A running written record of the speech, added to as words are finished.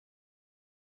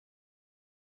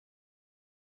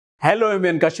Hello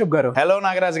MVN Kasyap గారు. Hello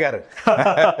Nagaraju గారు.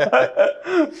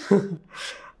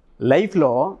 లైఫ్లో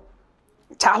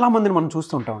చాలామందిని మనం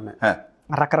చూస్తూ ఉంటామండి,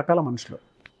 రకరకాల మనుషులు.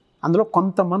 అందులో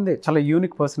కొంతమంది చాలా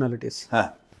యూనిక్ పర్సనాలిటీస్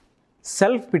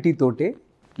సెల్ఫ్ పిటీ తోటి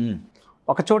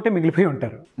ఒక చోటే మిగిలిపోయి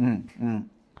ఉంటారు.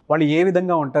 వాళ్ళు ఏ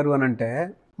విధంగా ఉంటారు అని అంటే,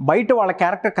 బయట వాళ్ళ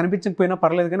క్యారెక్టర్ కనిపించకపోయినా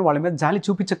పర్లేదు, కానీ వాళ్ళ మీద జాలి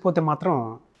చూపించకపోతే మాత్రం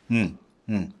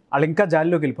వాళ్ళు ఇంకా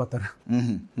జాలిలోకి వెళ్ళిపోతారు.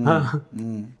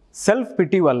 సెల్ఫ్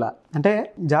పిటీ వల్ల అంటే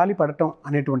జాలి పడటం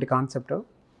అనేటువంటి కాన్సెప్ట్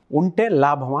ఉంటే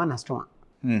లాభమా నష్టమా,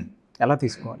 ఎలా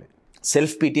తీసుకోవాలి?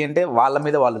 సెల్ఫ్ పిటీ అంటే వాళ్ళ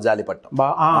మీద వాళ్ళు జాలి పడటం,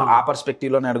 ఆ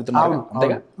పర్స్పెక్టివ్ లోనే అడుగుతున్నారు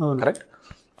అంతేగా? కరెక్ట్.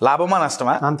 లాభమా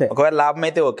నష్టమా? అంతే. ఒకవేళ లాభం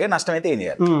అయితే ఓకే, నష్టం అయితే ఏం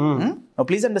చేయాలి?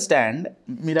 ప్లీజ్ అండర్స్టాండ్,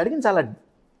 మీరు అడిగిన చాలా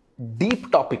డీప్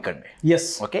టాపిక్ అండి. ఎస్.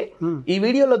 ఓకే, ఈ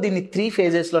వీడియోలో దీన్ని 3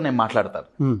 phases లో నేను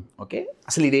మాట్లాడతాను. ఓకే,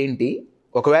 అసలు ఇదేంటి,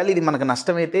 ఒకవేళ ఇది మనకు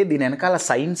నష్టమైతే దీని వెనకాల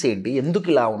సైన్స్ ఏంటి, ఎందుకు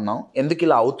ఇలా ఉన్నాం, ఎందుకు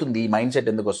ఇలా అవుతుంది, ఈ మైండ్ సెట్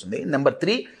ఎందుకు వస్తుంది. నెంబర్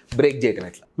 3, బ్రేక్ చేయటం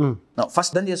ఎట్లా.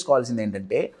 ఫస్ట్ అర్థం చేసుకోవాల్సింది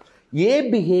ఏంటంటే, ఏ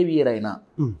బిహేవియర్ అయినా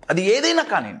అది ఏదైనా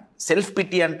కానీ, సెల్ఫ్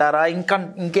పిటీ అంటారా,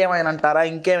 ఇంకేమైనా అంటారా,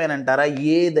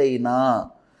 ఏదైనా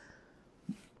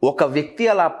ఒక వ్యక్తి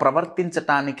అలా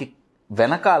ప్రవర్తించటానికి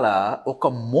వెనకాల ఒక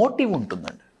మోటివ్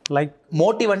ఉంటుందండి. లైక్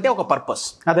మోటివ్ అంటే ఒక పర్పస్.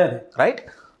 అదే రైట్.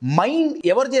 మైండ్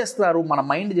ఎవరు చేస్తారు? మన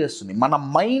మైండ్ చేస్తుంది. మన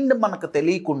మైండ్ మనకు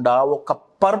తెలియకుండా ఒక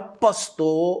పర్పస్తో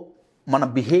మన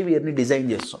బిహేవియర్ని డిజైన్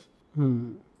చేస్తుంది.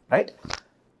 Right.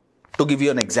 To give you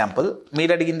an example,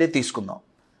 మీరు అడిగిందే తీసుకుందాం.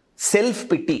 Self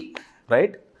pity.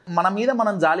 రైట్. మన మీద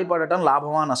మనం జాలి పడటం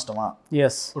లాభమా నష్టమా?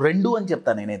 ఎస్, రెండు అని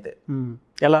చెప్తాను నేనైతే.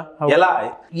 ఎలా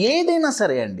ఏదైనా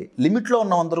సరే అండి, లిమిట్లో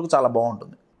ఉన్నంత వరకు చాలా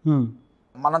బాగుంటుంది.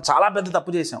 మనం చాలా పెద్ద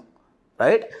తప్పు చేసాం.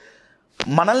 రైట్.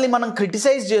 మనల్ని మనం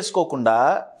క్రిటిసైజ్ చేసుకోకుండా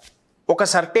ఒక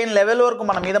సర్టెన్ లెవెల్ వరకు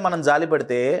మన మీద మనం జాలి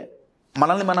పడితే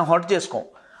మనల్ని మనం హర్ట్ చేసుకోం,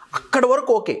 అక్కడ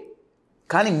వరకు ఓకే.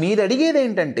 కానీ మీరు అడిగేది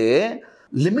ఏంటంటే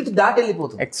లిమిట్ దాటి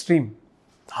వెళ్ళిపోతుంది, ఎక్స్ట్రీమ్,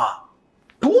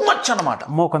 టూ మచ్ అన్నమాట.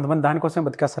 అమ్మో, కొంతమంది దానికోసమే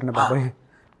బతికేస్తారండి బాబాయ్.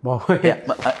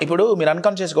 ఇప్పుడు మీరు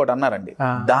అన్కాన్షియస్ ఒకటి అన్నారండి,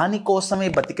 దానికోసమే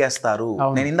బతికేస్తారు.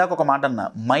 నేను ఇందాక ఒక మాట అన్నా,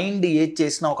 మైండ్ ఏది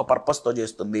చేసినా ఒక పర్పస్ తో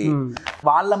చేస్తుంది.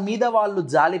 వాళ్ళ మీద వాళ్ళు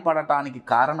జాలి పడటానికి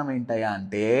కారణం ఏంటయ్యా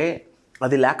అంటే,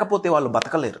 అది లేకపోతే వాళ్ళు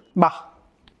బతకలేరు.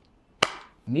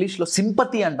 ఇంగ్లీష్ లో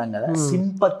సింపతి అంటాం కదా,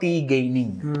 sympathy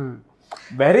gaining.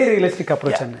 Very realistic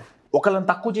approach అండి. ఒకళ్ళని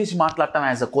తక్కువ చేసి మాట్లాడటం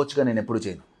యాజ్ అ కోచ్గా నేను ఎప్పుడు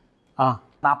చేయను.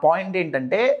 నా పాయింట్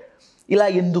ఏంటంటే, ఇలా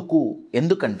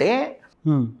ఎందుకంటే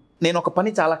నేను ఒక పని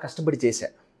చాలా కష్టపడి చేశా,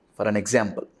 ఫర్ అన్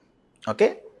ఎగ్జాంపుల్. ఓకే,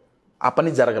 ఆ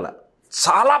పని జరగల,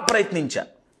 చాలా ప్రయత్నించా,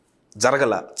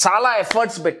 జరగల, చాలా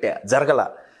ఎఫర్ట్స్ పెట్టా, జరగల.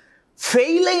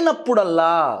 ఫెయిల్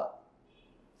అయినప్పుడల్లా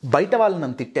బయట వాళ్ళు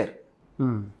నన్ను తిట్టారు,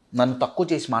 నన్ను తక్కువ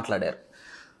చేసి మాట్లాడారు.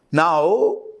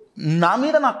 నా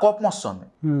మీద నాకు కోపం వస్తుంది.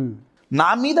 నా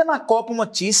మీద నాకు కోపం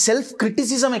వచ్చి సెల్ఫ్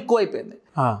క్రిటిసిజం ఎక్కువ అయిపోయింది.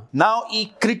 ఈ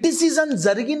క్రిటిసిజం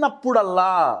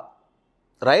జరిగినప్పుడల్లా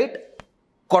రైట్,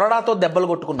 కొరడాతో దెబ్బలు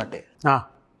కొట్టుకున్నట్టే.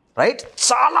 రైట్.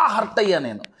 చాలా హర్ట్ అయ్యా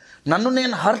నేను. నన్ను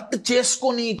నేను హర్ట్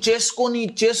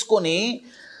చేసుకొని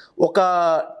ఒక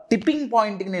టిప్పింగ్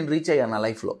పాయింట్కి నేను రీచ్ అయ్యాను నా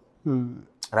లైఫ్లో.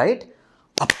 రైట్.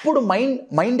 అప్పుడు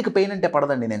మైండ్కి పెయిన్ అంటే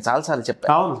పడదండి, నేను చాలాసార్లు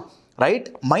చెప్పాను. రైట్.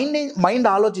 మైండ్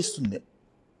ఆలోచిస్తుంది,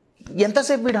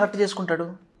 ఎంతసేపు వీడు హర్ట్ చేసుకుంటాడు.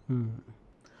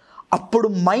 అప్పుడు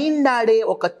మైండ్ ఆడే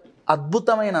ఒక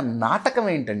అద్భుతమైన నాటకం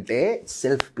ఏంటంటే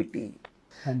సెల్ఫ్ పిటీ.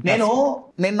 నేను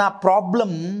నా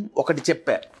ప్రాబ్లం ఒకటి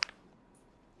చెప్పా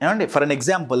ఏమండి. ఫర్ అన్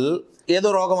ఎగ్జాంపుల్, ఏదో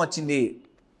రోగం వచ్చింది,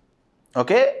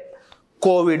 ఓకే,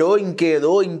 కోవిడో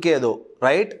ఇంకేదో.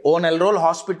 రైట్. 1 నెల రోజులు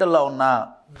హాస్పిటల్లో ఉన్నా,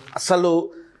 అసలు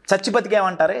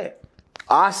చచ్చిపతికేమంటారే,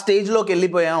 ఆ స్టేజ్లోకి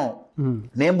వెళ్ళిపోయాం.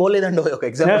 నేను పోలేదండి, ఒక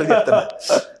ఎగ్జాంపుల్ చెప్తున్నా.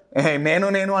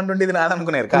 నేను అంటుండే ఇది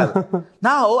నాదనుకున్నారు కాదు.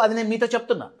 అది నేను మీతో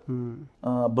చెప్తున్నా,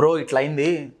 బ్రో ఇట్లా అయింది,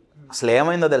 అసలు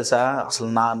ఏమైందో తెలుసా, అసలు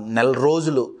నా 1 నెల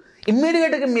రోజులు.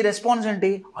 ఇమ్మీడియట్గా మీ రెస్పాన్స్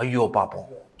ఏంటి? అయ్యో పాపం.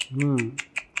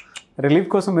 రిలీఫ్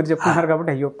కోసం మీరు చెప్తున్నారు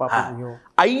కాబట్టి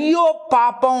అయ్యో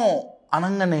పాపం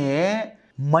అనగానే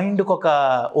మైండ్కి ఒక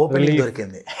ఓపెనింగ్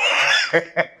దొరికింది.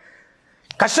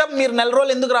 కశ్యప్, మీరు 1 నెల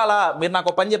రోజులు ఎందుకు రాలా? మీరు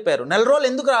నాకు పని చెప్పారు, 1 నెల రోజులు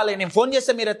ఎందుకు రాలే? నేను ఫోన్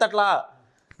చేస్తే మీరు ఎత్తట్లా.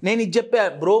 నేను ఇది చెప్పా,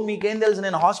 బ్రో మీకేం తెలుసు,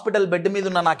 నేను హాస్పిటల్ బెడ్ మీద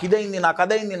ఉన్నా, నాకు ఇదైంది, నాకు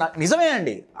అదైంది. నిజమే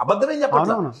అండి, అబద్ధమేం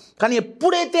చెప్పట్లా. కానీ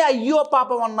ఎప్పుడైతే అయ్యో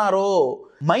పాపం అన్నారో,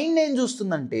 మైండ్ ఏం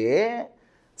చూస్తుందంటే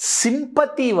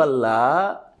సింపతి వల్ల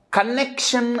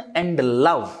కనెక్షన్ అండ్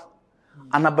లవ్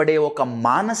అనబడే ఒక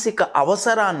మానసిక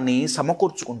అవసరాన్ని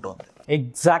సమకూర్చుకుంటోంది.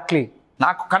 ఎగ్జాక్ట్లీ.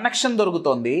 నాకు కనెక్షన్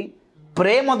దొరుకుతోంది,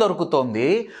 ప్రేమ దొరుకుతోంది.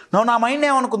 నా మైండ్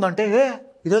ఏమనుకుందంటే,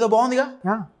 ఇదేదో బాగుందిగా,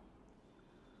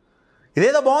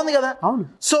 అవును.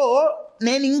 సో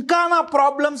నేను ఇంకా నా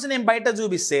ప్రాబ్లమ్స్ నేను బయట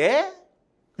చూపిస్తే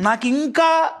నాకు ఇంకా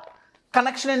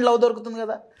కనెక్షన్ అండ్ లవ్ దొరుకుతుంది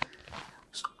కదా.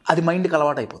 అది మైండ్కి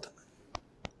అలవాటు అయిపోతుంది.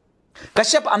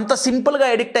 కశ్యప్ అంత సింపుల్గా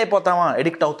ఎడిక్ట్ అయిపోతామా?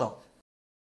 ఎడిక్ట్ అవుతాం.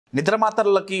 నిద్ర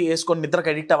మాత్రలకి వేసుకొని నిద్రకు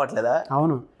ఎడిక్ట్ అవ్వట్లేదా?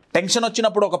 అవును. టెన్షన్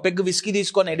వచ్చినప్పుడు ఒక పెగ్ విస్కీ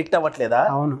తీసుకొని ఎడిక్ట్ అవ్వట్లేదా?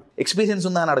 అవును. ఎక్స్పీరియన్స్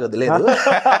ఉందా అని అడగదు. లేదు.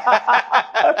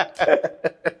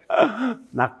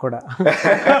 నాకు కూడా.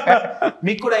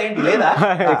 మీకు కూడా ఏంటి లేదా?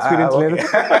 ఎక్స్పీరియన్స్ లేదు.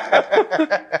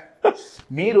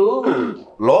 మీరు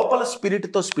లోపల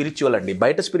స్పిరిట్తో స్పిరిచువల్ అండి,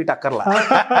 బయట స్పిరిట్ అక్కర్లా.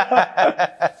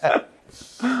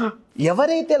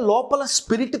 ఎవరైతే లోపల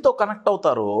స్పిరిట్తో కనెక్ట్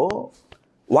అవుతారో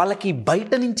వాళ్ళకి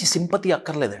బయట నుంచి సింపతి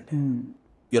అక్కర్లేదండి.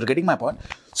 You're getting my point.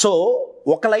 So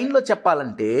ఒక లైన్లో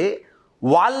చెప్పాలంటే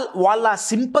వాళ్ళ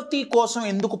సింపతి కోసం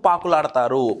ఎందుకు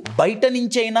పాకులాడతారు? బయట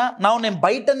నుంచైనా నేను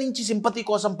బయట నుంచి సింపతి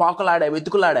కోసం పాకులాడా,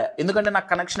 వెతుకులాడా, ఎందుకంటే నాకు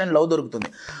కనెక్షన్ అండ్ లవ్ దొరుకుతుంది.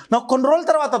 నాకు కొన్ని రోజుల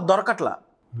తర్వాత దొరకట్లా.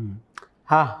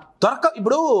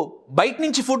 ఇప్పుడు బయట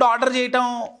నుంచి ఫుడ్ ఆర్డర్ చేయటం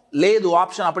లేదు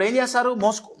ఆప్షన్, అప్పుడు ఏం చేస్తారు?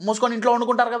 మోసుకొని ఇంట్లో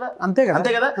వండుకుంటారు కదా. అంతే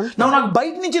కదా. నాకు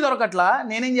బయట నుంచి దొరకట్లా,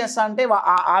 నేనేం చేస్తా అంటే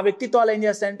ఆ వ్యక్తిత్వాలు వాళ్ళు ఏం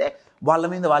చేస్తా అంటే వాళ్ళ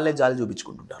మీద వాళ్ళే జాలి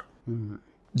చూపించుకుంటుంటారు.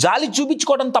 జాలి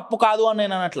చూపించుకోవడం తప్పు కాదు అని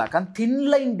నేను అనట్లా, కానీ థిన్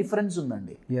లైన్ డిఫరెన్స్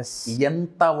ఉందండి.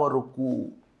 ఎంతవరకు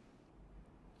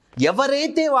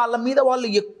ఎవరైతే వాళ్ళ మీద వాళ్ళు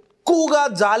ఎక్కువగా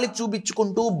జాలి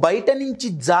చూపించుకుంటూ బయట నుంచి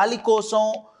జాలి కోసం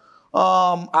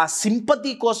ఆ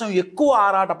సింపతి కోసం ఎక్కువ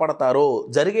ఆరాట పడతారో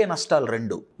జరిగే నష్టాలు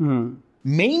రెండు.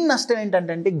 మెయిన్ నష్టం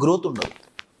ఏంటంటే గ్రోత్ ఉండదు.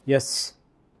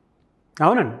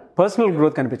 అవునండి, పర్సనల్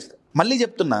గ్రోత్ కనిపించదు. మళ్ళీ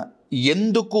చెప్తున్నా,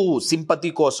 ఎందుకు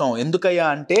సింపతి కోసం? ఎందుకయ్యా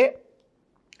అంటే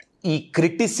ఈ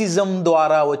క్రిటిసిజం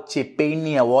ద్వారా వచ్చే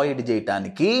పెయిన్ని అవాయిడ్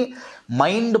చేయటానికి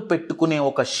మైండ్ పెట్టుకునే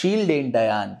ఒక షీల్డ్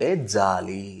ఏంటయా అంటే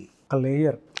జాలి.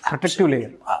 Layer,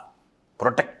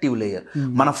 protective layer.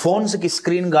 మన ఫోన్స్కి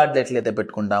స్క్రీన్ గార్డులు ఎట్లయితే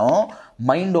పెట్టుకుంటామో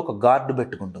మైండ్ ఒక గార్డు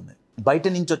పెట్టుకుంటుంది. బయట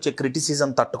నుంచి వచ్చే క్రిటిసిజం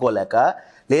తట్టుకోలేక,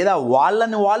 లేదా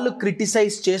వాళ్ళని వాళ్ళు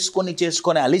క్రిటిసైజ్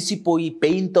చేసుకొని అలిసిపోయి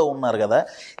పెయిన్తో ఉన్నారు కదా,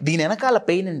 దీని వెనకాల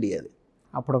పెయిన్ అండి అది.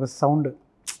 అప్పుడు ఒక సౌండ్.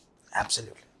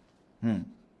 అబ్సల్యూట్లీ.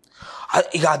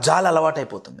 ఇక ఆ జాలి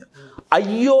అలవాటైపోతుంది.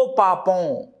 అయ్యో పాపం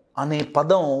అనే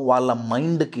పదం వాళ్ళ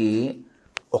మైండ్కి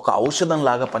ఒక ఔషధం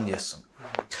లాగా పనిచేస్తుంది.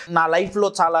 నా లైఫ్లో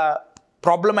చాలా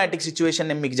ప్రాబ్లమాటిక్ సిచ్యువేషన్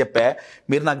నేను మీకు చెప్పా,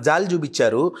 మీరు నాకు జాలి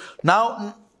చూపించారు, నా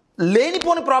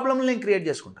లేనిపోని ప్రాబ్లంలు నేను క్రియేట్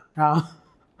చేసుకుంటా.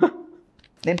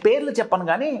 నేను పేర్లు చెప్పను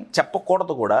కానీ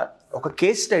చెప్పకూడదు కూడా. ఒక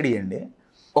కేస్ స్టడీ అండి.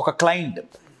 ఒక క్లయింట్,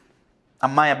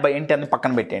 అమ్మాయి అబ్బాయి ఏంటి అని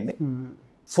పక్కన పెట్టేయండి,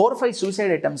 4-5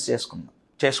 సూసైడ్ అటెంప్ట్స్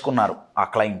చేసుకున్నారు ఆ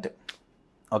క్లయింట్.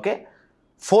 ఓకే,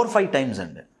 4-5 టైమ్స్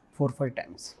అండి. 4-5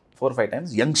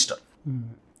 టైమ్స్ యంగ్స్టర్,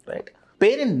 రైట్?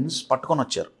 పేరెంట్స్ పట్టుకొని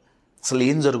వచ్చారు, అసలు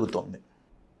ఏం జరుగుతోంది?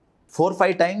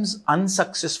 4-5 టైమ్స్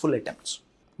అన్సక్సెస్ఫుల్ అటెంప్ట్స్.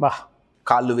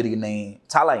 కాళ్ళు విరిగినాయి,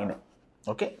 చాలా అయినాయి.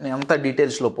 ఓకే, నేను అంత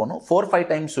డీటెయిల్స్లో పోను. 4-5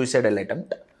 టైమ్స్ సూసైడల్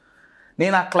అటెంప్ట్.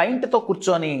 నేను ఆ క్లయింట్తో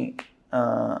కూర్చొని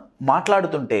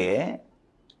మాట్లాడుతుంటే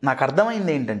నాకు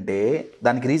అర్థమైంది ఏంటంటే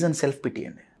దానికి రీజన్ సెల్ఫ్ పిటీ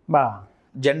అండి.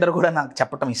 జెండర్ కూడా నాకు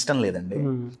చెప్పటం ఇష్టం లేదండి.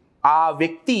 ఆ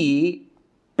వ్యక్తి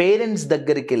పేరెంట్స్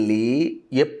దగ్గరికి వెళ్ళి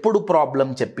ఎప్పుడు ప్రాబ్లం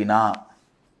చెప్పినా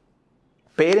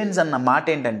పేరెంట్స్ అన్న మాట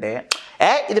ఏంటంటే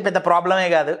ఇది పెద్ద ప్రాబ్లమే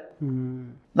కాదు.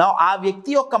 నా ఆ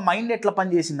వ్యక్తి యొక్క మైండ్ ఎట్లా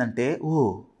పనిచేసిందంటే,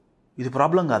 ఇది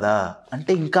ప్రాబ్లం కదా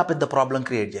అంటే ఇంకా పెద్ద ప్రాబ్లం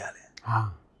క్రియేట్ చేయాలి,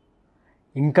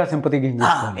 ఇంకా సింపతి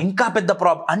ఇంకా పెద్ద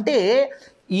ప్రాబ్లం. అంటే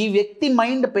ఈ వ్యక్తి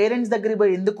మైండ్ పేరెంట్స్ దగ్గరికి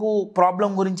పోయి ఎందుకు ప్రాబ్లం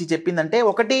గురించి చెప్పిందంటే,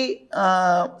 ఒకటి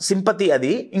సింపతి,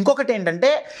 అది. ఇంకొకటి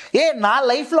ఏంటంటే నా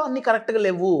లైఫ్లో అన్ని కరెక్ట్గా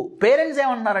లేవు, పేరెంట్స్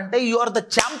ఏమన్నారంటే you are the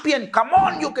champion, come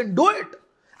on you can do it.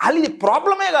 అది ఇది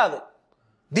ప్రాబ్లమే కాదు,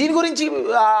 దీని గురించి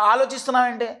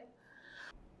ఆలోచిస్తున్నావంటే.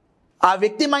 ఆ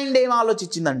వ్యక్తి మైండ్ ఏం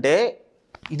ఆలోచించిందంటే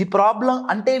ఇది ప్రాబ్లం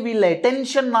అంటే వీళ్ళ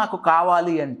అటెన్షన్ నాకు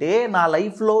కావాలి అంటే నా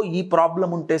లైఫ్లో ఈ ప్రాబ్లం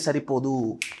ఉంటే సరిపోదు,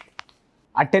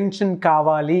 అటెన్షన్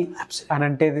కావాలి అని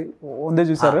అంటే ఉందే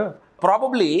చూసారు.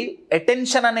 ప్రాబబ్లీ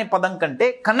అటెన్షన్ అనే పదం కంటే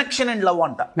కనెక్షన్ అండ్ లవ్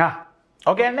అంట.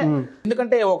 ఓకే అండి,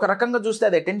 ఎందుకంటే ఒక రకంగా చూస్తే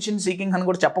అది అటెన్షన్ సీకింగ్ అని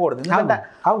కూడా చెప్పకూడదు. ఎందుకంటే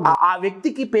ఆ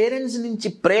వ్యక్తికి పేరెంట్స్ నుంచి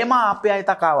ప్రేమ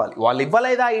ఆప్యాయత కావాలి, వాళ్ళు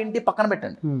ఇవ్వలేదా ఏంటి పక్కన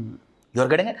పెట్టండి, యువర్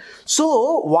గెటింగ్ ఇట్. సో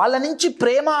వాళ్ళ నుంచి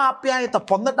ప్రేమ ఆప్యాయత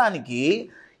పొందటానికి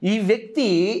ఈ వ్యక్తి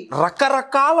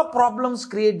రకరకాల ప్రాబ్లమ్స్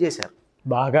క్రియేట్ చేశారు.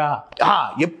 బాగా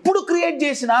ఎప్పుడు క్రియేట్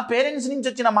చేసినా పేరెంట్స్ నుంచి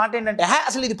వచ్చిన మాట ఏంటంటే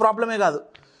అసలు ఇది ప్రాబ్లమే కాదు,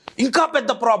 ఇంకా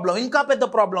పెద్ద ప్రాబ్లం, ఇంకా పెద్ద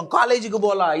ప్రాబ్లం, కాలేజీకి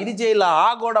పోలా, ఇది చేయాలా, ఆ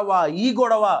గొడవ, ఈ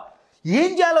గొడవ. ఏం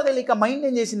చేయాలో తెలియక మైండ్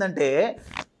ఏం చేసిందంటే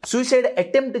సూసైడ్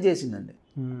అటెంప్ట్ చేసిందండి.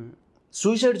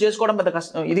 సూసైడ్ చేసుకోవడం పెద్ద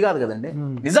కష్టం ఇది కాదు కదండి,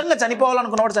 నిజంగా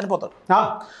చనిపోవాలనుకున్నవాడు చనిపోతాడు.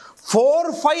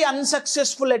 4-5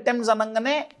 అన్సక్సెస్ఫుల్ అటెంప్ట్స్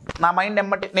అనగానే నా మైండ్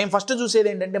ఎమ్మటి, నేను ఫస్ట్ చూసేది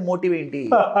ఏంటంటే మోటివ్ ఏంటి,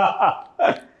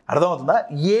 అర్థమవుతుందా?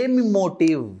 ఏమి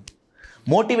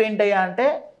మోటివ్ ఏంటయ్యా అంటే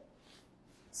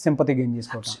సింపతి గెయిన్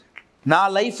చేసుకోవడం. నా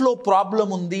లైఫ్లో ప్రాబ్లం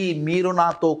ఉంది, మీరు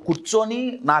నాతో కూర్చొని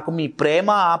నాకు మీ ప్రేమ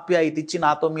ఆప్యాయత ఇచ్చి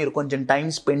నాతో మీరు కొంచెం టైం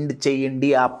స్పెండ్ చేయండి.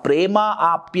 ఆ ప్రేమ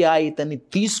ఆప్యాయతని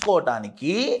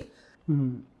తీసుకోవటానికి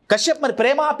కశ్యప్ మరి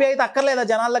ప్రేమ ఆప్యాయత అక్కర్లేదా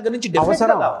జనాల దగ్గర నుంచి?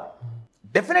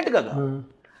 డెఫినెట్గా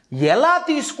ఎలా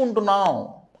తీసుకుంటున్నాం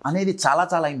అనేది చాలా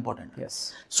చాలా ఇంపార్టెంట్.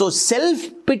 సో సెల్ఫ్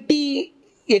పిటీ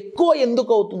ఎక్కువ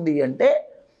ఎందుకు అవుతుంది అంటే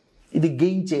ఇది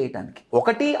గెయిన్ చేయటానికి,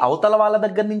 ఒకటి అవతల వాళ్ళ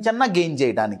దగ్గర నుంచి అన్నా గెయిన్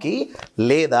చేయడానికి,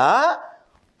 లేదా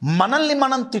మనల్ని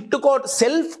మనం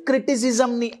సెల్ఫ్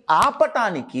క్రిటిసిజంని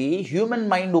ఆపటానికి హ్యూమన్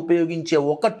మైండ్ ఉపయోగించే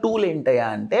ఒక టూల్ ఏంటయ్యా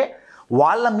అంటే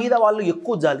వాళ్ళ మీద వాళ్ళు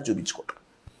ఎక్కువ జాలి చూపించుకోవటం.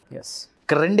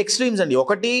 రెండు ఎక్స్ట్రీమ్స్ అండి.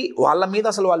 ఒకటి వాళ్ళ మీద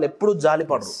అసలు వాళ్ళు ఎప్పుడు జాలి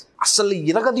పడరు, అసలు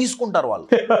ఇరగ తీసుకుంటారు వాళ్ళు.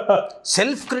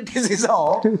 సెల్ఫ్ క్రిటిసిజం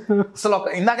అసలు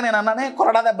ఇందాక నేను అన్నానే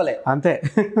కొరడా దెబ్బలే, అంతే.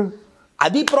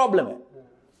 అది ప్రాబ్లమే.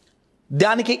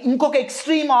 దానికి ఇంకొక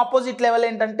ఎక్స్ట్రీమ్ ఆపోజిట్ లెవెల్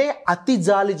ఏంటంటే అతి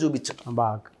జాలి చూపించడం.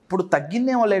 ఇప్పుడు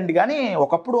తగ్గిందేమో లేండి కానీ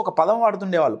ఒకప్పుడు ఒక పదం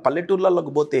వాడుతుండేవాళ్ళు,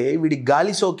 పల్లెటూర్లలోకి పోతే వీడికి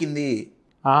గాలి సోకింది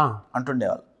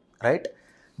అంటుండేవాళ్ళు, రైట్?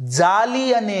 జాలి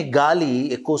అనే గాలి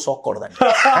ఎక్కువ సోకూడదండి.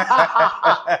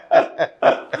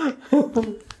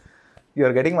 You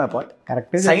are getting my point.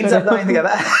 Correct, science అర్థమైంది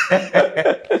కదా.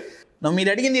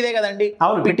 మీరు అడిగింది ఇదే కదండి,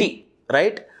 పిటి,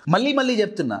 రైట్? మళ్ళీ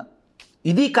చెప్తున్నా,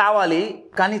 ఇది కావాలి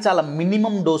కానీ చాలా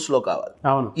మినిమం డోస్లో కావాలి.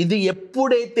 ఇది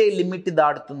ఎప్పుడైతే లిమిట్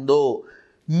దాటుతుందో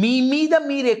మీ మీద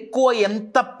మీరు ఎక్కువ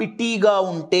ఎంత పిటీగా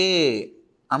ఉంటే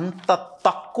అంత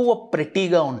తక్కువ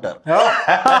ప్రెటీగా ఉంటారు.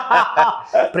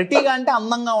 ప్రెటీగా అంటే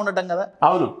అందంగా ఉండటం కదా.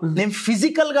 అవును, నేను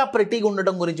ఫిజికల్గా ప్రెటీగా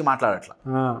ఉండటం గురించి మాట్లాడట్లా.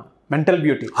 మెంటల్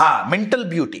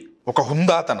బ్యూటీ, ఒక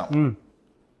హుందాతనం.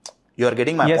 You are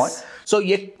getting my point. So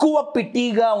ఎక్కువ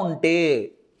పిటీగా ఉంటే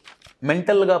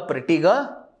మెంటల్గా ప్రెటీగా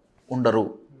ఉండరు.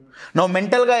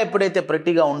 మెంటల్గా ఎప్పుడైతే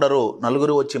ప్రెటీగా ఉండరో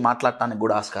నలుగురు వచ్చి మాట్లాడటానికి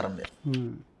కూడా ఆస్కారం లేదు.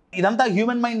 ఇదంతా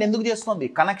హ్యూమన్ మైండ్ ఎందుకు చేస్తుంది?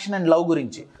 కనెక్షన్ అండ్ లవ్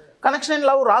గురించి. కనెక్షన్ అండ్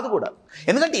లవ్ రాదు కూడా,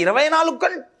 ఎందుకంటే 24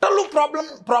 గంటలు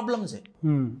ప్రాబ్లమ్సే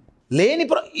లేని.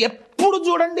 ఎప్పుడు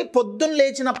చూడండి పొద్దున్న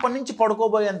లేచినప్పటి నుంచి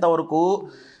పడుకోబోయేంత వరకు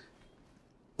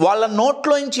వాళ్ళ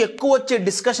నోట్లో నుంచి ఎక్కువ వచ్చే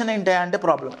డిస్కషన్ ఏంటి అంటే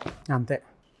ప్రాబ్లం. అంతే.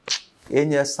 ఏం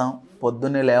చేస్తాం,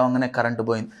 పొద్దున్నే లేవగానే కరెంటు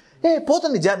పోయింది,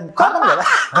 పోతుంది కామన్ కదా.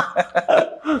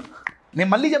 నేను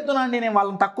మళ్ళీ చెప్తున్నా అండి, నేను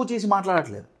వాళ్ళని తక్కువ చేసి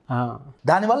మాట్లాడట్లేదు.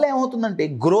 దానివల్ల ఏమవుతుందంటే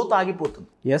గ్రోత్ ఆగిపోతుంది.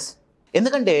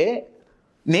 ఎందుకంటే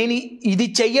నేను ఇది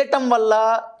చెయ్యటం వల్ల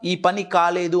ఈ పని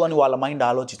కాలేదు అని వాళ్ళ మైండ్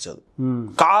ఆలోచించదు.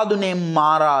 కాదు నేను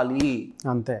మారాలి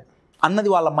అంతే అన్నది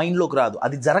వాళ్ళ మైండ్లోకి రాదు.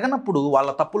 అది జరగనప్పుడు వాళ్ళ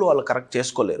తప్పులు వాళ్ళు కరెక్ట్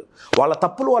చేసుకోలేరు. వాళ్ళ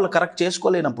తప్పులు వాళ్ళు కరెక్ట్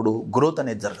చేసుకోలేనప్పుడు గ్రోత్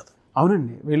అనేది జరగదు.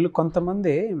 అవునండి, వీళ్ళు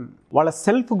కొంతమంది వాళ్ళ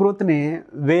సెల్ఫ్ గ్రోత్ని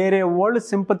వేరే వాళ్ళు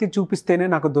సింపతి చూపిస్తేనే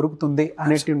నాకు దొరుకుతుంది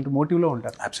అనేటువంటి మోటివ్లో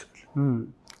ఉంటారు.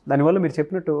 దానివల్ల మీరు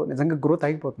చెప్పినట్టు నిజంగా గ్రోత్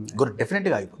ఆగిపోతుంది.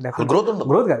 డెఫినెట్గా ఆగిపోతుంది.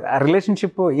 గ్రోత్ కాదు, ఆ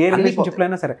రిలేషన్షిప్ ఏ రిలేషన్షిప్లో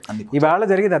అయినా సరే ఇవాళ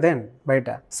జరిగేది అదే అండి. బయట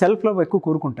సెల్ఫ్ లవ్ ఎక్కువ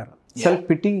కోరుకుంటారు, సెల్ఫ్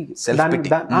పిటీ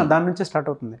దాని నుంచే స్టార్ట్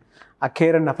అవుతుంది. ఆ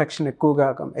కేర్ అండ్ అఫెక్షన్ ఎక్కువగా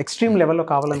ఎక్స్ట్రీమ్ లెవెల్లో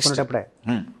కావాలనుకునేటప్పుడే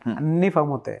అన్నీ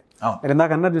ఫామ్ అవుతాయి. మీరు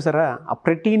ఇందాక అన్నారు చూసారా, ఆ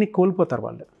ప్రెటీని కోల్పోతారు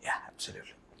వాళ్ళు.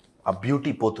 ఆ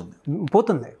బ్యూటీ పోతుంది.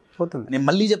 నేను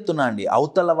మళ్ళీ చెప్తున్నా అండి,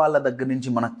 అవతల వాళ్ళ దగ్గర నుంచి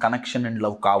మనకు కనెక్షన్ అండ్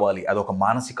లవ్ కావాలి, అదొక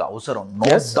మానసిక అవసరం, నో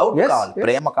డౌట్ కావాలి.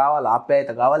 ప్రేమ కావాలి,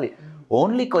 ఆప్యాయత కావాలి.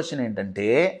 ఓన్లీ క్వశ్చన్ ఏంటంటే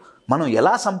మనం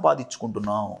ఎలా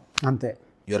సంపాదించుకుంటున్నాం అంతే.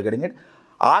 You're getting it.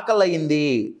 ఆకలి అయింది,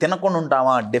 తినకుండా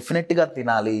ఉంటామా? డెఫినెట్గా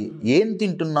తినాలి. ఏం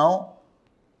తింటున్నాం,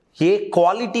 ఏ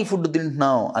క్వాలిటీ ఫుడ్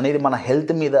తింటున్నాం అనేది మన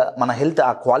హెల్త్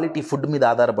ఆ క్వాలిటీ ఫుడ్ మీద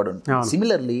ఆధారపడి ఉంటుంది.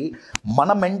 సిమిలర్లీ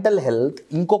మన మెంటల్ హెల్త్,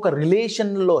 ఇంకొక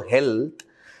రిలేషన్లో హెల్త్,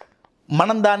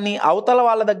 మనం దాన్ని అవతల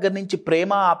వాళ్ళ దగ్గర నుంచి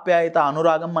ప్రేమ ఆప్యాయత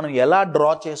అనురాగం మనం ఎలా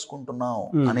డ్రా చేసుకుంటున్నాం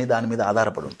అనే దాని మీద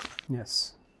ఆధారపడి ఉంటుంది.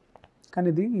 కానీ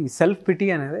ఇది సెల్ఫ్ పిటీ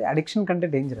అనేది అడిక్షన్ కంటే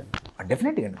డేంజర్ అండి.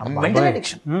 డెఫినెట్గా మెంటల్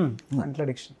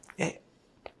అడిక్షన్.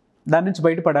 దాని నుంచి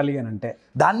బయటపడాలి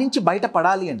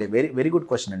అని అంటే వెరీ వెరీ గుడ్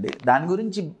క్వశ్చన్ అండి. దాని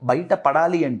గురించి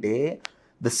బయటపడాలి అంటే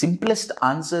ద సింప్లెస్ట్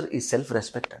ఆన్సర్ ఈ సెల్ఫ్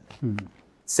రెస్పెక్ట్ అండి.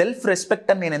 సెల్ఫ్ రెస్పెక్ట్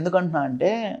అని నేను ఎందుకు అంటున్నా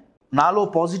అంటే, నాలో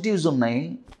పాజిటివ్స్ ఉన్నాయి,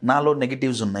 నాలో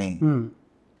నెగిటివ్స్ ఉన్నాయి.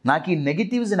 నాకు ఈ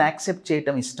నెగిటివ్స్ని యాక్సెప్ట్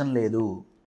చేయటం ఇష్టం లేదు,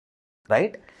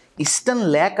 రైట్? ఇష్టం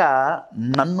లేక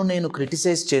నన్ను నేను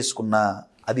క్రిటిసైజ్ చేసుకున్నా,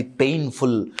 అది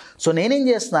పెయిన్ఫుల్. సో నేనేం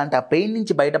చేస్తున్నా అంటే ఆ పెయిన్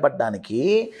నుంచి బయటపడడానికి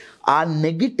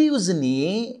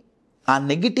ఆ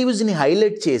నెగిటివ్స్ని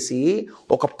హైలైట్ చేసి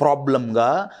ఒక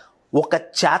ప్రాబ్లంగా, ఒక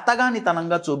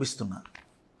చేతగానితనంగా చూపిస్తున్నా.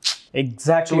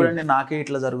 ఎగ్జాక్ట్. చూడండి, నాకే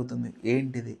ఇట్లా జరుగుతుంది,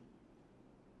 ఏంటిది?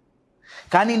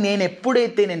 కానీ నేను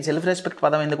సెల్ఫ్ రెస్పెక్ట్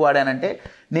పదం ఎందుకు వాడానంటే,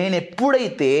 నేను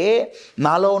ఎప్పుడైతే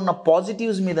నాలో ఉన్న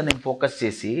పాజిటివ్స్ మీద నేను ఫోకస్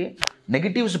చేసి,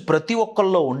 నెగిటివ్స్ ప్రతి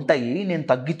ఒక్కళ్ళలో ఉంటాయి, నేను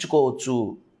తగ్గించుకోవచ్చు,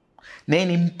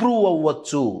 నేను ఇంప్రూవ్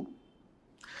అవ్వచ్చు,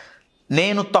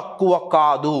 నేను తక్కువ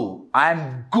కాదు, ఐఎమ్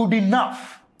గుడ్ ఇనఫ్.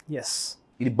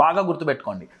 ఇది బాగా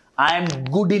గుర్తుపెట్టుకోండి. ఐఎమ్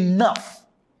గుడ్ ఇన్నఫ్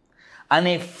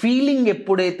అనే ఫీలింగ్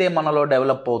ఎప్పుడైతే మనలో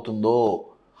డెవలప్ అవుతుందో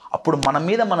అప్పుడు మన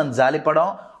మీద మనం జాలిపడం,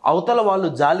 అవతల వాళ్ళు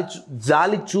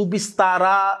జాలి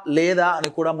చూపిస్తారా లేదా అని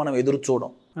కూడా మనం ఎదురు చూడం.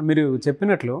 మీరు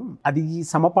చెప్పినట్లు అది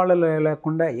సమపాళ్ళలో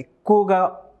లేకుండా ఎక్కువగా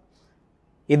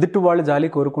ఎదుటి వాళ్ళు జాలి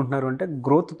కోరుకుంటున్నారు అంటే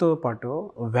గ్రోత్తో పాటు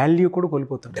వాల్యూ కూడా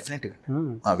కోల్పోతుంది. డెఫినెట్గా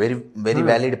వెరీ వెరీ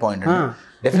వ్యాలిడ్ పాయింట్.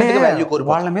 డెఫినెట్గా వాల్యూ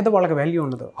కోల్పోతుంది. వాళ్ళ మీద వాళ్ళకి వాల్యూ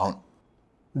ఉండదు. అవును,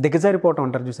 దిగజారిపోవటం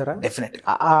అంటారు చూసారా, డెఫినెట్గా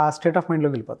ఆ స్టేట్ ఆఫ్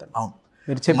మైండ్లోకి వెళ్ళిపోతారు. అవును,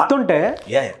 మీరు చెప్తుంటే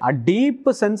ఆ డీప్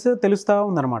సెన్స్ తెలుస్తూ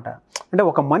ఉందన్నమాట. అంటే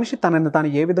ఒక మనిషి తనని తాను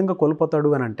ఏ విధంగా కోల్పోతాడు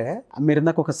అని అంటే, మీరు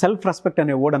ఇందాక ఒక సెల్ఫ్ రెస్పెక్ట్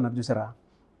అనే వర్డ్ అన్నారు చూసారా,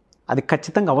 అది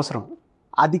ఖచ్చితంగా అవసరం.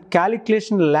 అది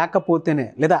క్యాలిక్యులేషన్ లేకపోతేనే,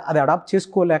 లేదా అది అడాప్ట్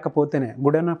చేసుకోలేకపోతేనే,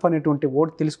 గుడ్ ఎనఫ్ అనేటువంటి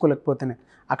వర్డ్ తెలుసుకోలేకపోతేనే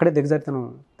అక్కడే దిగజారితనం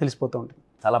తెలిసిపోతూ ఉంటుంది.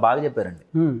 చాలా బాగా చెప్పారండి.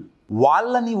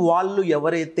 వాళ్ళని వాళ్ళు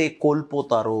ఎవరైతే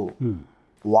కోల్పోతారో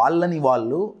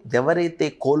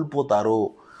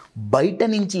బయట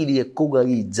నుంచి ఇది ఎక్కువగా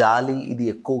ఈ జాలి ఇది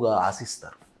ఎక్కువగా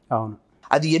ఆశిస్తారు. అవును,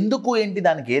 అది ఎందుకు ఏంటి,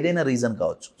 దానికి ఏదైనా రీజన్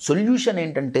కావచ్చు. సొల్యూషన్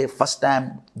ఏంటంటే ఫస్ట్ ఐఎమ్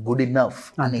గుడ్ ఇనఫ్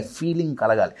అనే ఫీలింగ్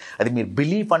కలగాలి. అది మీరు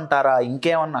బిలీఫ్ అంటారా,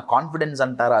 ఇంకేమన్నా కాన్ఫిడెన్స్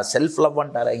అంటారా, సెల్ఫ్ లవ్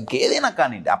అంటారా, ఇంకేదైనా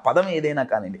కానివ్వండి, ఆ పదం ఏదైనా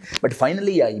కానివ్వండి, బట్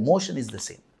ఫైనలీ ఆ ఇమోషన్ ఇస్ ద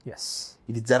సేమ్.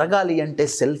 ఇది జరగాలి అంటే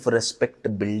సెల్ఫ్ రెస్పెక్ట్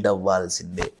బిల్డ్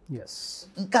అవ్వాల్సిందే.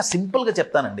 ఇంకా సింపుల్గా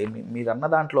చెప్తానండి, మీరు అన్న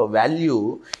దాంట్లో వాల్యూ.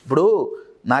 ఇప్పుడు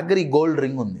నా దగ్గర ఈ గోల్డ్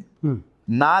రింగ్ ఉంది,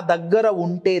 నా దగ్గర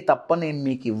ఉంటే తప్ప నేను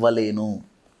మీకు ఇవ్వలేను.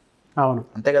 అవును,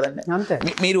 అంతే కదండి. అంతే.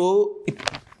 మీరు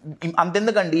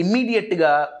అంతెందుకండి,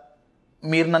 ఇమ్మీడియట్గా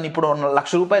మీరు నన్ను ఇప్పుడు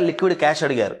 ₹1,00,000 లిక్విడ్ క్యాష్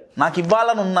అడిగారు, నాకు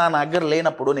ఇవ్వాలని ఉన్నా నా దగ్గర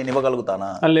లేనప్పుడు నేను ఇవ్వగలుగుతానా?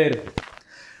 లేరు.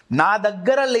 నా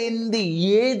దగ్గర లేనిది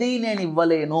ఏది నేను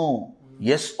ఇవ్వలేను.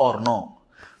 Yes are no?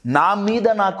 నా మీద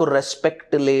నాకు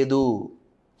రెస్పెక్ట్ లేదు,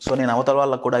 సో నేను అవతల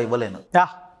వాళ్ళకు కూడా ఇవ్వలేను.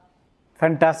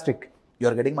 Fantastic, you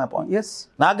are getting my point. Yes.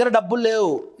 నా దగ్గర డబ్బులు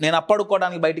లేవు, నేను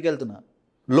అప్పడుకోవడానికి బయటికి వెళ్తున్నా,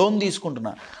 లోన్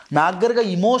తీసుకుంటున్నా, నా దగ్గరగా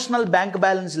ఇమోషనల్ బ్యాంక్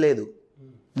బ్యాలెన్స్ లేదు,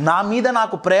 నా మీద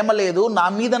నాకు ప్రేమ లేదు, నా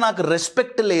మీద నాకు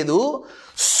రెస్పెక్ట్ లేదు,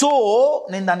 సో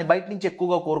నేను దాన్ని బయట నుంచి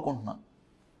ఎక్కువగా కోరుకుంటున్నా,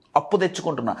 అప్పు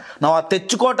తెచ్చుకుంటున్నా. నా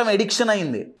తెచ్చుకోవటం ఎడిక్షన్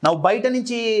అయింది. నా బయట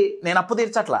నుంచి నేను అప్పు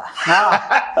తీర్చట్లా,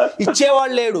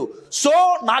 ఇచ్చేవాళ్ళు లేడు, సో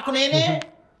నాకు నేనే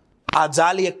ఆ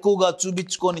జాలి ఎక్కువగా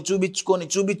చూపించుకొని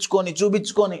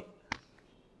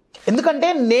ఎందుకంటే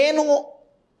నేను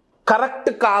కరెక్ట్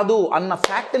కాదు అన్న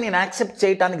ఫ్యాక్ట్ నేను యాక్సెప్ట్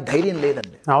చేయడానికి ధైర్యం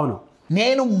లేదండి. అవును,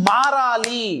 నేను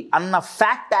మారాలి అన్న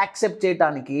ఫ్యాక్ట్ యాక్సెప్ట్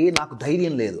చేయడానికి నాకు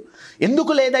ధైర్యం లేదు.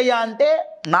 ఎందుకు లేదయ్యా అంటే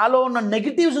నాలో ఉన్న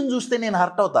నెగిటివ్స్ని చూస్తే నేను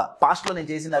హర్ట్ అవుతా. పాస్ట్లో నేను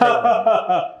చేసిన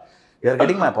you're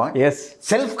getting my point.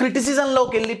 Self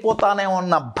క్రిటిసిజంలోకి వెళ్ళిపోతానేమో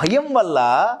అన్న భయం వల్ల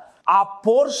ఆ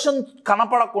పోర్షన్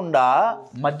కనపడకుండా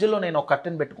మధ్యలో నేను ఒక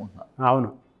కర్టెన్ పెట్టుకుంటున్నాను. అవును,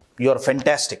 యూఆర్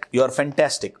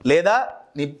ఫెంటాస్టిక్ లేదా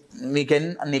నీకు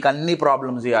అన్ని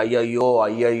ప్రాబ్లమ్స్,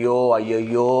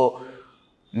 అయ్యయ్యో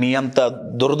నీ అంత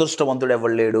దురదృష్టవంతుడు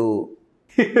ఎవరు లేడు,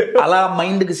 అలా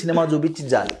మైండ్కి సినిమా చూపించి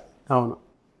జాలి. అవును,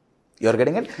 యూఆర్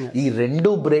గెటింగ్ ఇట్. ఈ రెండు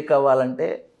బ్రేక్ అవ్వాలంటే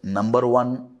number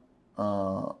 1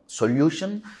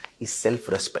 solution is self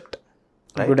respect.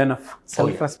 Good enough.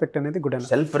 Self respect అనేది good enough.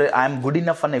 I'm good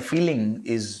enough అనే feeling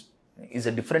is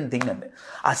a different thing అండి.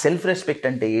 ఆ సెల్ఫ్ రెస్పెక్ట్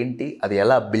అంటే ఏంటి, అది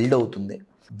ఎలా బిల్డ్ అవుతుంది,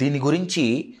 దీని గురించి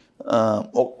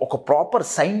ఒక ప్రాపర్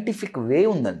సైంటిఫిక్ వే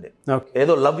ఉందండి.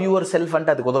 ఏదో లవ్ యువర్ సెల్ఫ్ అంటే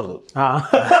అది కుదరదు,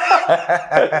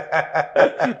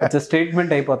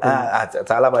 స్టేట్మెంట్ అయిపోతుంది.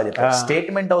 చాలా బాగా చెప్పారు.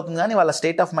 స్టేట్మెంట్ అవుతుంది కానీ వాళ్ళ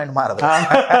స్టేట్ ఆఫ్ మైండ్ మారదు.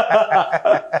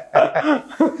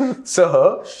 సో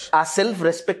ఆ సెల్ఫ్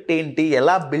రెస్పెక్ట్ ఏంటి,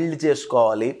 ఎలా బిల్డ్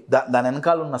చేసుకోవాలి, దాని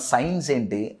వెనకాల ఉన్న సైన్స్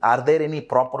ఏంటి, are there any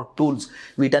proper tools,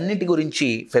 వీటన్నిటి గురించి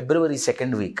ఫిబ్రవరి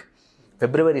 2nd week,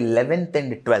 February 11th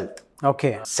and 12th, okay,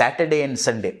 Saturday and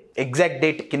Sunday, exact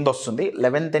date కింద వస్తుంది,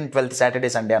 11th and 12th Saturday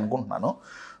Sunday అనుకుంటున్నాను.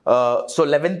 So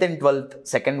 11th and 12th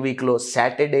 2nd వీక్లో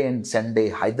సాటర్డే అండ్ సండే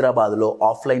హైదరాబాద్లో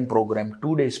offline programme,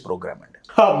 2 days programme అండి.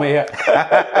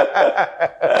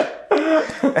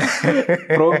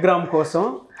 Programme కోసం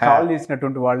call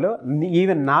చేసినటువంటి వాళ్ళు,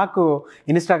 even నాకు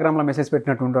ఇన్స్టాగ్రామ్లో మెసేజ్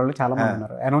పెట్టినటువంటి వాళ్ళు చాలా మంది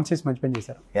ఉన్నారు. అనౌన్స్ చేసి మంచి పని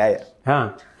చేశారు.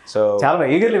 సో చాలా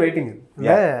ఈగర్లీ వెయిటింగ్.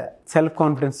 అంటే సెల్ఫ్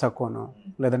కాన్ఫిడెన్స్ తక్కువను,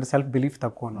 లేదంటే సెల్ఫ్ బిలీఫ్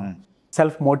తక్కువను,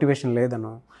 సెల్ఫ్ మోటివేషన్ లేదను,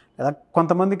 లేదా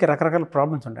కొంతమందికి రకరకాల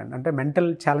ప్రాబ్లమ్స్ ఉంటాయండి. అంటే మెంటల్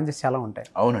ఛాలెంజెస్ చాలా ఉంటాయి.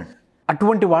 అవునండి.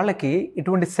 అటువంటి వాళ్ళకి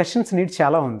ఇటువంటి సెషన్స్ నీడ్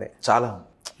చాలా ఉంది.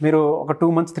 మీరు ఒక 2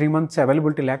 months 3 months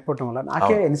అవైలబిలిటీ లేకపోవడం వల్ల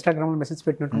నాకే ఇన్స్టాగ్రామ్లో మెసేజ్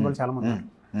పెట్టినటువంటి వాళ్ళు చాలా మంది.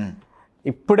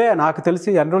 ఇప్పుడే నాకు తెలిసి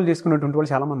ఎన్రోల్ చేసుకున్నటువంటి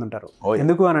వాళ్ళు చాలా మంది ఉంటారు.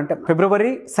 ఎందుకు అని అంటే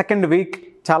ఫిబ్రవరి 2nd వీక్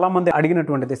చాలా మంది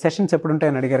అడిగినటువంటిది సెషన్స్ ఎప్పుడు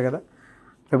ఉంటాయని అడిగారు కదా.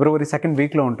 ఫిబ్రవరి 2nd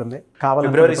వీక్లో ఉంటుంది. కావాలి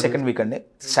ఫిబ్రవరి 2nd వీక్ అండి,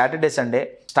 సాటర్డే సండే.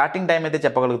 స్టార్టింగ్ టైం అయితే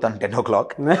చెప్పగలుగుతాను 10 o'clock.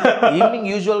 ఈవినింగ్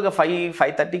యూజువల్గా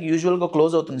 5:30కి యూజువల్గా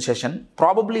క్లోజ్ అవుతుంది సెషన్.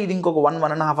 ప్రాబబ్లీ ఇది ఇంకొక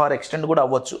 1.5 hour ఎక్స్టెండ్ కూడా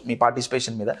అవ్వచ్చు మీ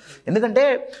పార్టిసిపేషన్ మీద. ఎందుకంటే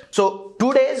so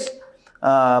 2 days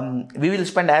we will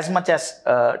spend as much as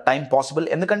time possible.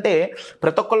 ఎందుకంటే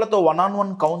ప్రతి ఒక్కళ్ళతో 1-on-1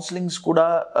 కౌన్సిలింగ్స్ కూడా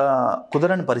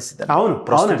కుదరని పరిస్థితి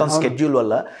ప్రస్తుతం స్కెడ్యూల్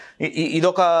వల్ల.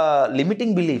 ఇదొక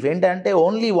లిమిటింగ్ బిలీఫ్ ఏంటంటే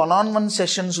ఓన్లీ 1-on-1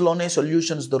 సెషన్స్లోనే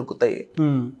సొల్యూషన్స్ దొరుకుతాయి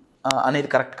అనేది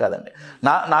కరెక్ట్ కాదండి.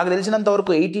 నాకు తెలిసినంత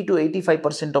వరకు 80 to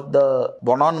 85% of the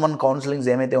 1-on-1 counsellings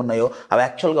ఏమైతే ఉన్నాయో అవి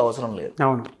యాక్చువల్గా అవసరం లేదు.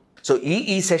 సో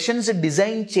ఈ సెషన్స్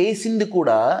డిజైన్ చేసింది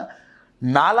కూడా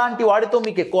నాలాంటి వాడితో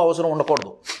మీకు ఎక్కువ అవసరం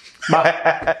ఉండకూడదు.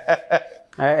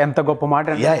 ఎంత గొప్ప మాట.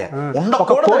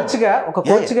 ఒక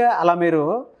కోచ్గా అలా మీరు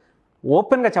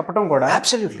ఓపెన్ గా చెప్పడం కూడా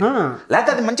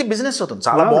లేకపోతే అది మంచి బిజినెస్ అవుతుంది,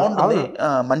 చాలా బాగుంటుంది.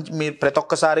 మంచి మీరు ప్రతి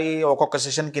ఒక్కసారి ఒక్కొక్క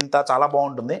సెషన్ కింద చాలా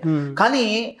బాగుంటుంది. కానీ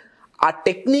ఆ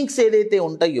టెక్నిక్స్ ఏదైతే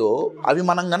ఉంటాయో అవి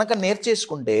మనం గనక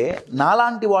నేర్చేసుకుంటే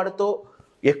నాలాంటి వాడితో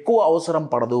ఎక్కువ అవసరం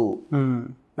పడదు.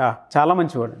 చాలా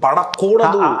మంచి వాడు,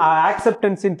 పడకూడదు. ఆ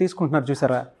యాక్సెప్టెన్సీని తీసుకుంటున్నారు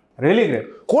చూసారా, రియలీ గ్రేట్.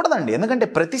 కూడదండి, ఎందుకంటే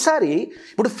ప్రతిసారి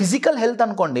ఇప్పుడు ఫిజికల్ హెల్త్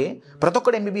అనుకోండి, ప్రతి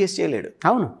ఒక్కడు MBBS చేయలేడు.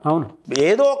 అవును.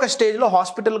 ఏదో ఒక స్టేజ్లో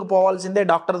హాస్పిటల్కి పోవాల్సిందే,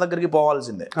 డాక్టర్ దగ్గరికి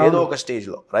పోవాల్సిందే ఏదో ఒక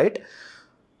స్టేజ్లో, రైట్?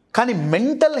 కానీ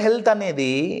మెంటల్ హెల్త్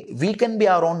అనేది we can be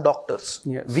our own doctors,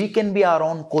 we can be our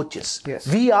own coaches,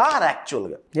 we are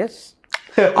యాక్చువల్గా.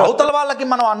 అవతల వాళ్ళకి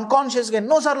మనం అన్కాన్షియస్గా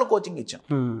ఎన్నోసార్లు కోచింగ్ ఇచ్చాం,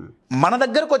 మన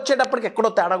దగ్గరకు వచ్చేటప్పటికి ఎక్కడో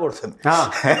తేడా కొడుతుంది.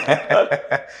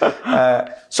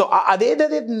 సో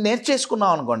అదేదైతే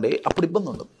నేర్చేసుకున్నాం అనుకోండి అప్పుడు ఇబ్బంది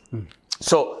ఉండదు.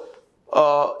 సో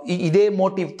ఇదే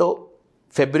మోటివ్తో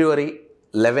ఫిబ్రవరి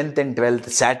 11th and 12th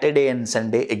Saturday and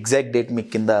Sunday exact date మీకు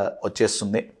కింద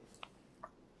వచ్చేస్తుంది.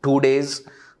 2 days,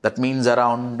 that means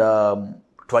around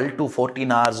 12 to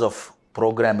 14 hours of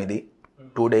programme ఇది.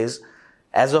 2 days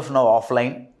as of now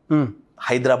offline,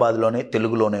 హైదరాబాద్లోనే,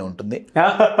 తెలుగులోనే ఉంటుంది.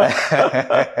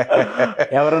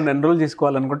 ఎవరైనా ఎన్రోల్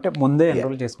చేసుకోవాలనుకుంటే ముందే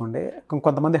ఎన్రోల్ చేసుకోండి.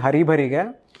 కొంతమంది హరీభరీగా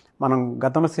మనం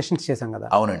గతంలో సెషన్స్ చేసాం కదా,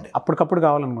 అవునండి, అప్పటికప్పుడు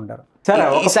కావాలనుకుంటారు.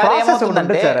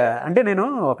 అంటే నేను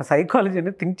ఒక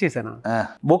సైకాలజీని థింక్ చేశాను.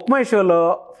 బుక్ మై షోలో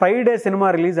ఫ్రైడే సినిమా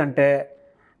రిలీజ్ అంటే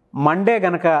మండే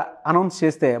గనక అనౌన్స్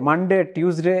చేస్తే Monday,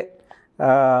 Tuesday,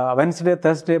 Wednesday,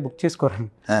 Thursday book చేసుకోరండి.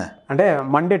 అంటే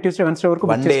మండే, ట్యూస్డే, వెన్స్డే వరకు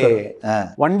బుక్ చేసుకోరు.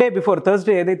 1 day బిఫోర్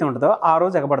థర్స్డే ఏదైతే ఉంటుందో ఆ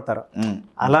రోజు ఎగబడతారు.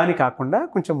 అలా అని కాకుండా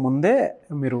కొంచెం ముందే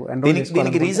మీరు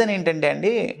దీనికి రీజన్ ఏంటంటే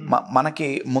అండి, మనకి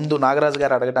ముందు నాగరాజు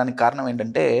గారు అడగడానికి కారణం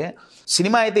ఏంటంటే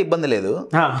సినిమా అయితే ఇబ్బంది లేదు,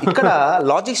 ఇక్కడ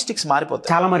లాజిస్టిక్స్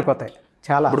చాలా మారిపోతాయి.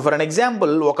 ఇప్పుడు ఫర్ అన్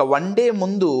ఎగ్జాంపుల్ ఒక 1 day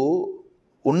ముందు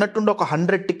ఉన్నట్టుండి ఒక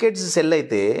 100 tickets సెల్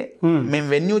అయితే మేము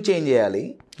వెన్యూ చేంజ్ చేయాలి,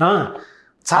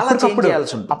 చాలా చేంజ్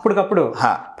చేయాల్సి ఉంటుంది అప్పటికప్పుడు,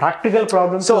 ప్రాక్టికల్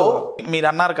ప్రాబ్లమ్స్. సో మీరు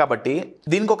అన్నారు కాబట్టి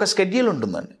దీనికి ఒక స్కెడ్యూల్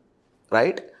ఉంటుందండి,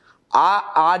 రైట్?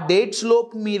 ఆ డేట్స్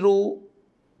లోపు మీరు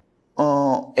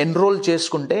ఎన్రోల్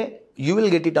చేసుకుంటే you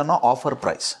will get it on offer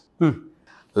price.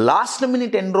 Last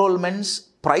minute enrolments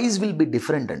price will be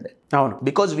different అండి,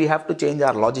 because we have to change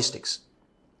our logistics,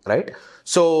 right?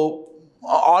 So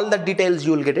all the details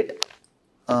you will get it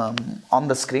on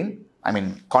the screen.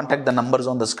 Contact the numbers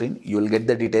on the screen, you will get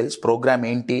the details. Programme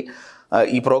ఏంటి,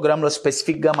 ఈ ప్రోగ్రాంలో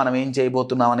స్పెసిఫిక్గా మనం ఏం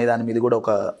చేయబోతున్నాం అనే దాని మీద కూడా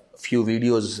ఒక few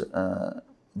videos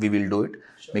we will do it.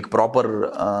 మీకు ప్రాపర్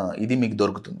ఇది మీకు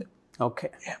దొరుకుతుంది. Okay,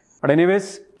 but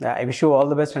anyways I wish you all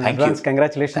the best and advance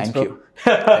congratulations.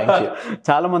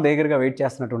 చాలా మంది ఎగర్గా వెయిట్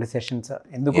చేస్తున్నటువంటి సెషన్స్.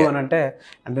 ఎందుకు అని అంటే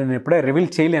నేను ఎప్పుడే రివీల్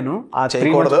చేయలేను,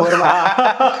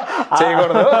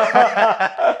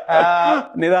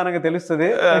 నిదానంగా తెలుస్తుంది.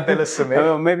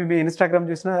 మేబీ మీ ఇన్స్టాగ్రామ్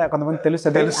చూసినా కొంతమంది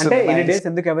తెలుస్తుంది, అంటే ఎన్ని డేస్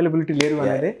ఎందుకు అవైలబిలిటీ లేరు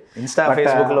అనేది.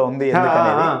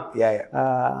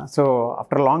 సో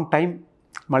ఆఫ్టర్ లాంగ్ టైం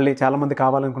మళ్ళీ చాలా మంది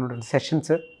కావాలనుకున్నటువంటి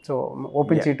సెషన్స్ సో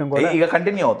ఓపెన్ చేయడం కూడా ఇక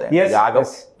కంటిన్యూ అవుతాయి.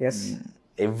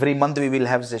 Every month we will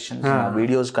have sessions,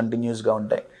 videos continuous గా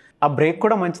ఉంటాయి. ఆ బ్రేక్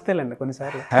కూడా మంచిదేలేండి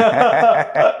కొన్నిసార్లు.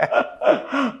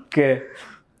 Okay,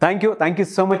 thank you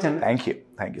so much అండి. Thank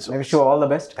you so much. I wish you all the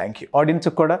best. Thank you.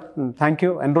 ఆడియన్స్కి కూడా థ్యాంక్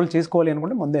యూ. ఎన్రోల్ చేసుకోవాలి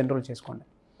అనుకుంటే ముందే ఎన్రోల్ చేసుకోండి.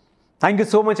 Thank you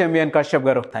so much MVN Kashyap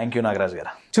గారు. థ్యాంక్ యూ నాగరాజ్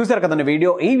గారు. చూసారు కదండి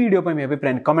వీడియో. ఈ వీడియోపై మీ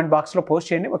అభిప్రాయాన్ని కామెంట్ బాక్స్లో పోస్ట్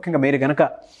చేయండి. ముఖ్యంగా మీరు కనుక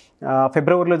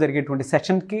ఫిబ్రవరిలో జరిగేటువంటి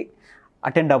సెషన్కి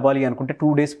అటెండ్ అవ్వాలి అనుకుంటే 2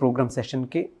 days ప్రోగ్రామ్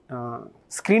సెషన్కి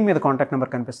స్క్రీన్ మీద కాంటాక్ట్ నెంబర్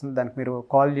కనిపిస్తుంది, దానికి మీరు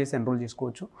కాల్ చేసి ఎన్రోల్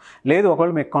చేసుకోవచ్చు. లేదు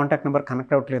ఒకవేళ మీకు కాంటాక్ట్ నెంబర్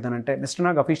కనెక్ట్ అవ్వట్లేదు అని అంటే మిస్టర్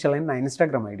నాగ్ అఫీషియల్ అయిన నా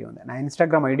ఇన్స్టాగ్రామ్ ఐడి ఉంది. నా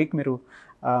ఇన్స్టాగ్రామ్ ఐడికి మీరు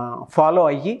ఫాలో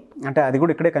అయ్యి, అంటే అది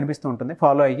కూడా ఇక్కడే కనిపిస్తూ ఉంటుంది,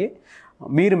 ఫాలో అయ్యి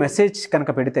మీరు మెసేజ్ కనుక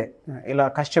పెడితే ఇలా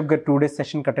కశ్యప్ గారు 2 days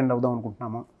సెషన్కి అటెండ్ అవుదాం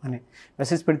అనుకుంటున్నాము అని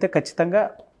మెసేజ్ పెడితే ఖచ్చితంగా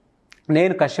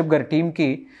నేను కశ్యప్ గారి టీంకి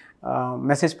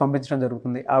మెసేజ్ పంపించడం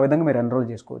జరుగుతుంది. ఆ విధంగా మీరు ఎన్రోల్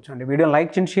చేసుకోవచ్చు అండి. వీడియో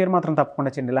లైక్ చేయండి, షేర్ మాత్రం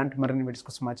తప్పకుండా చేయండి. ఇలాంటి మరిన్ని వీడియోస్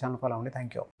కోసం మా ఛానల్ ఫాలో అవ్వండి.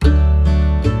 Thank you.